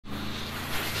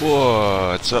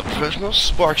What's up, professionals?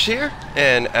 Sparks here,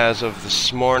 and as of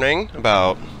this morning,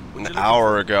 about an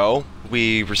hour ago,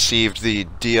 we received the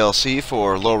DLC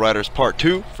for Lowriders Part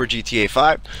 2 for GTA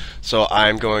 5. So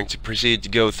I'm going to proceed to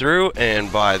go through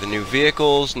and buy the new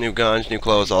vehicles, new guns, new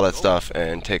clothes, all that stuff,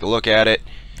 and take a look at it.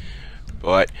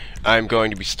 But I'm going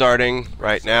to be starting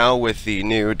right now with the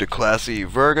new GtaV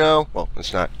Virgo. Well,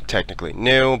 it's not technically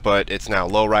new, but it's now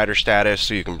Lowrider status,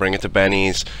 so you can bring it to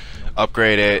Benny's,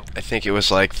 upgrade it. I think it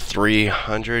was like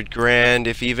 300 grand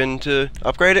if even to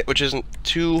upgrade it, which isn't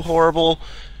too horrible.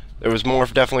 There was more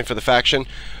definitely for the faction,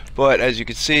 but as you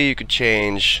can see, you could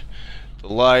change the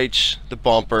lights, the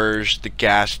bumpers, the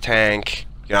gas tank.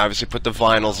 You can obviously put the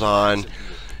vinyls on.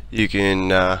 You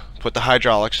can put the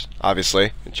hydraulics,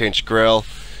 obviously, and change the grill,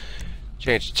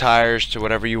 change the tires to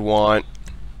whatever you want.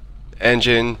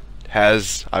 Engine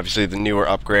has obviously the newer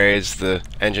upgrades, the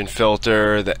engine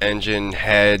filter, the engine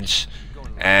heads,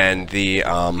 and the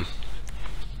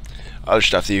other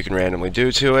stuff that you can randomly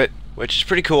do to it, which is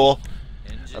pretty cool.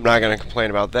 I'm not going to complain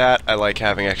about that. I like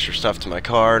having extra stuff to my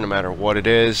car no matter what it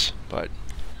is, but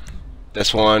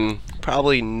this one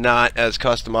probably not as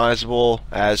customizable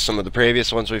as some of the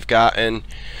previous ones we've gotten,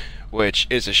 which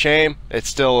is a shame. It's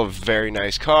still a very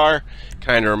nice car.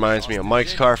 Kind of reminds me of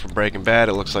Mike's car from Breaking Bad.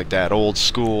 It looks like that old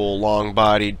school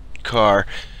long-bodied car,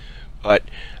 but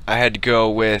I had to go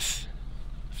with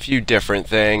a few different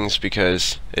things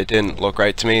because it didn't look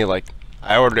right to me. Like,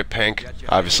 I ordered it pink,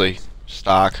 obviously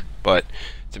stock, but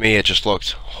to me it just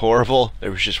looked horrible.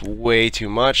 There was just way too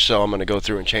much, so I'm going to go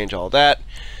through and change all that.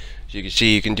 As you can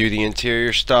see, you can do the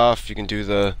interior stuff, you can do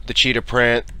the cheetah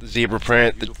print, the zebra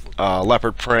print, the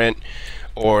leopard print,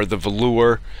 or the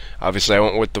velour. Obviously I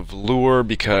went with the velour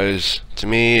because to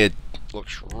me it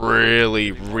looks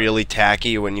really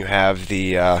tacky when you have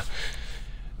the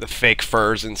fake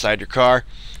furs inside your car.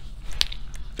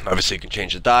 Obviously you can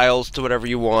change the dials to whatever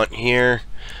you want here.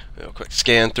 A quick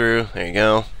scan through, there you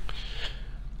go.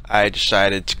 I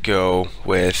decided to go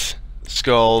with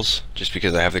skulls just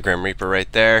because I have the Grim Reaper right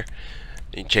there.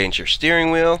 You can change your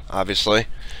steering wheel, obviously,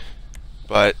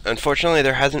 but unfortunately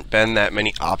there hasn't been that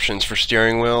many options for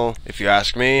steering wheel. If you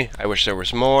ask me, I wish there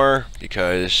was more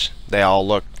because they all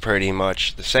look pretty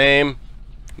much the same,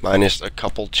 minus a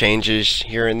couple changes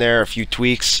here and there, a few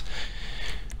tweaks.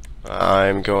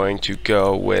 I'm going to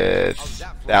go with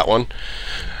that one.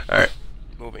 Alright,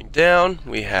 moving down,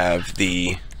 we have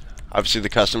obviously the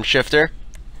custom shifter,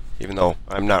 even though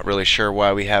I'm not really sure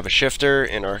why we have a shifter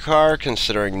in our car,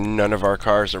 considering none of our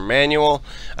cars are manual.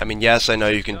 I mean, yes, I know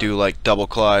you can do like double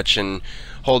clutch and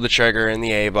hold the trigger and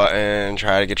the A button and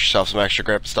try to get yourself some extra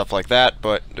grip, stuff like that,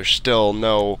 but there's still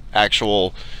no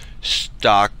actual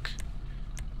stock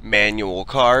manual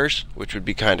cars, which would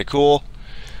be kind of cool.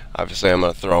 Obviously, I'm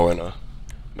going to throw in a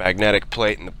magnetic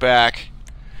plate in the back,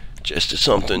 just as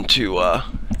something to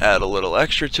add a little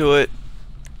extra to it.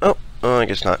 Oh, I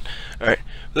guess not. Alright,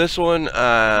 this one,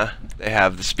 they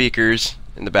have the speakers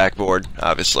in the backboard,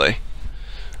 obviously.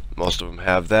 Most of them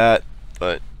have that,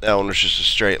 but that one was just a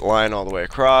straight line all the way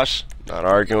across. Not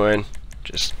arguing,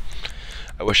 just,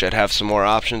 I wish I'd have some more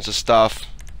options of stuff.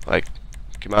 Like,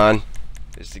 come on.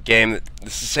 It's the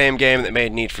same game that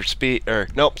made Need for Speed, or,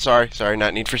 nope, sorry,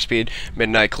 not Need for Speed,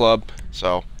 Midnight Club.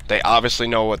 So, they obviously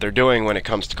know what they're doing when it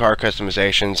comes to car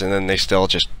customizations, and then they still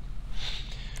just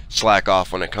slack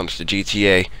off when it comes to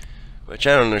GTA, which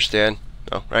I don't understand.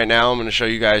 So right now I'm going to show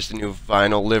you guys the new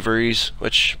vinyl liveries,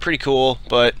 which are pretty cool,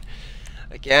 but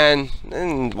again,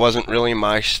 it wasn't really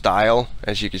my style.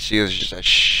 As you can see, there's just a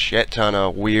shit ton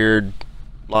of weird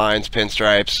lines,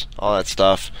 pinstripes, all that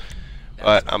stuff,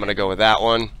 but I'm going to go with that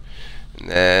one. And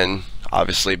then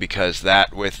obviously, because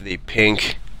that with the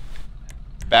pink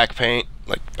back paint,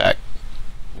 like back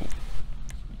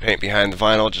paint behind the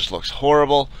vinyl, just looks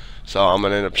horrible. So I'm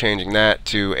going to end up changing that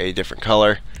to a different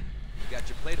color. You got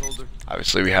your plate holder.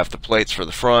 Obviously we have the plates for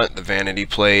the front, the vanity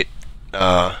plate,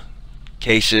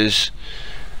 cases.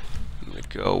 I'm going to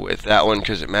go with that one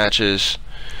because it matches.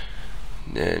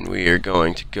 And then we are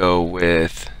going to go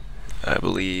with, I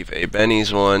believe, a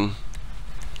Benny's one.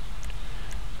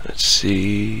 Let's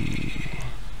see.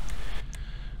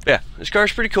 Yeah, this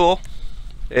car's pretty cool.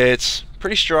 It's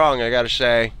pretty strong, I gotta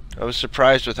say. I was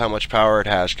surprised with how much power it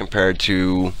has compared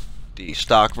to the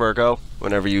stock Virgo.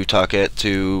 Whenever you took it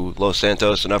to Los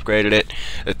Santos and upgraded it,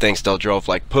 the thing still drove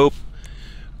like poop.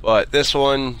 But this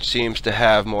one seems to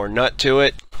have more nut to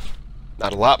it.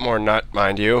 Not a lot more nut,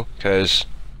 mind you, because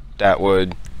that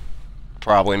would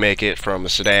probably make it from a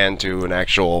sedan to an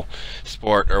actual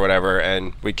sport or whatever,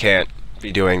 and we can't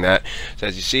be doing that. So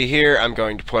as you see here, I'm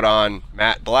going to put on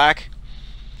matte black.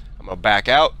 I'm going to back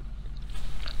out.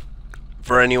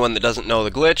 For anyone that doesn't know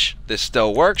the glitch, this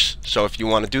still works. So if you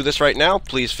want to do this right now,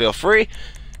 please feel free.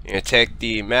 You're going to take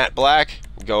the matte black,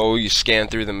 you scan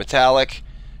through the metallic,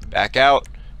 back out,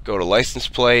 go to license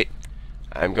plate.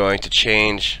 I'm going to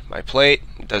change my plate.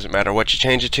 It doesn't matter what you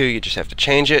change it to, you just have to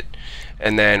change it.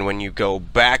 And then when you go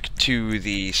back to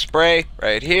the spray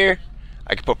right here,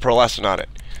 I can put pearlescent on it.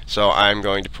 So I'm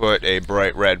going to put a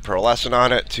bright red pearlescent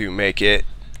on it to make it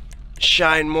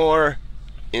shine more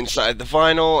inside the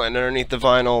vinyl and underneath the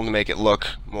vinyl to make it look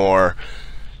more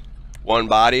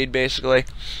one-bodied, basically.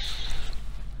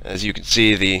 As you can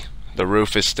see, the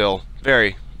roof is still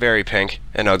very, very pink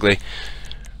and ugly.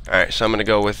 Alright, so I'm going to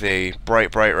go with a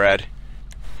bright red.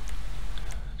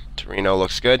 Torino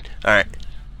looks good. Alright.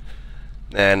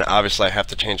 Then obviously I have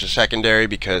to change the secondary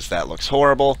because that looks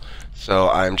horrible. So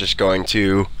I'm just going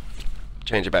to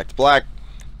change it back to black,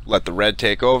 let the red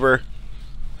take over,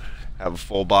 have a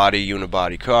full body,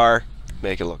 unibody car,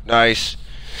 make it look nice.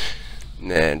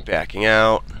 And then backing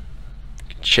out,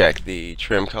 check the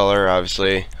trim color.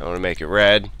 Obviously I want to make it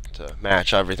red to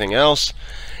match everything else.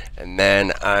 And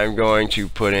then I'm going to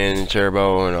put in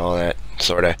turbo and all that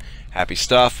sort of happy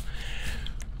stuff.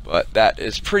 But that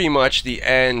is pretty much the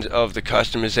end of the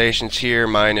customizations here,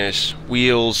 minus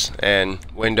wheels and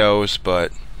windows,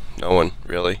 but no one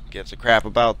really gives a crap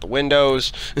about the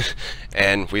windows.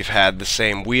 And we've had the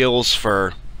same wheels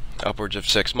for upwards of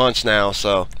 6 months now,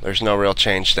 so there's no real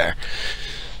change there.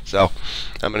 So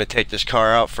I'm going to take this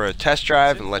car out for a test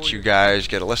drive and let you guys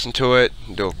get a listen to it,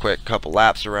 do a quick couple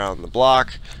laps around the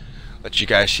block, let you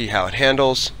guys see how it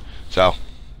handles. So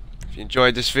if you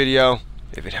enjoyed this video,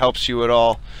 if it helps you at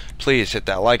all, please hit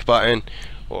that like button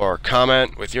or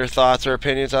comment with your thoughts or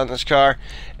opinions on this car.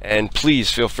 And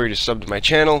please feel free to sub to my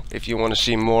channel if you want to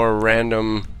see more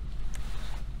random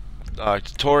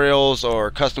tutorials or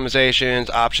customizations,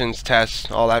 options, tests,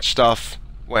 all that stuff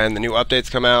when the new updates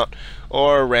come out,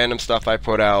 or random stuff I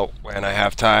put out when I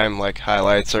have time, like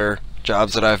highlights or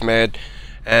jobs that I've made.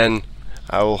 And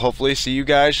I will hopefully see you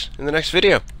guys in the next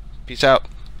video. Peace out.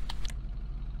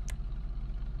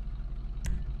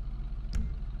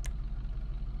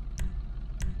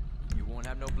 You won't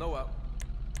have no blowout.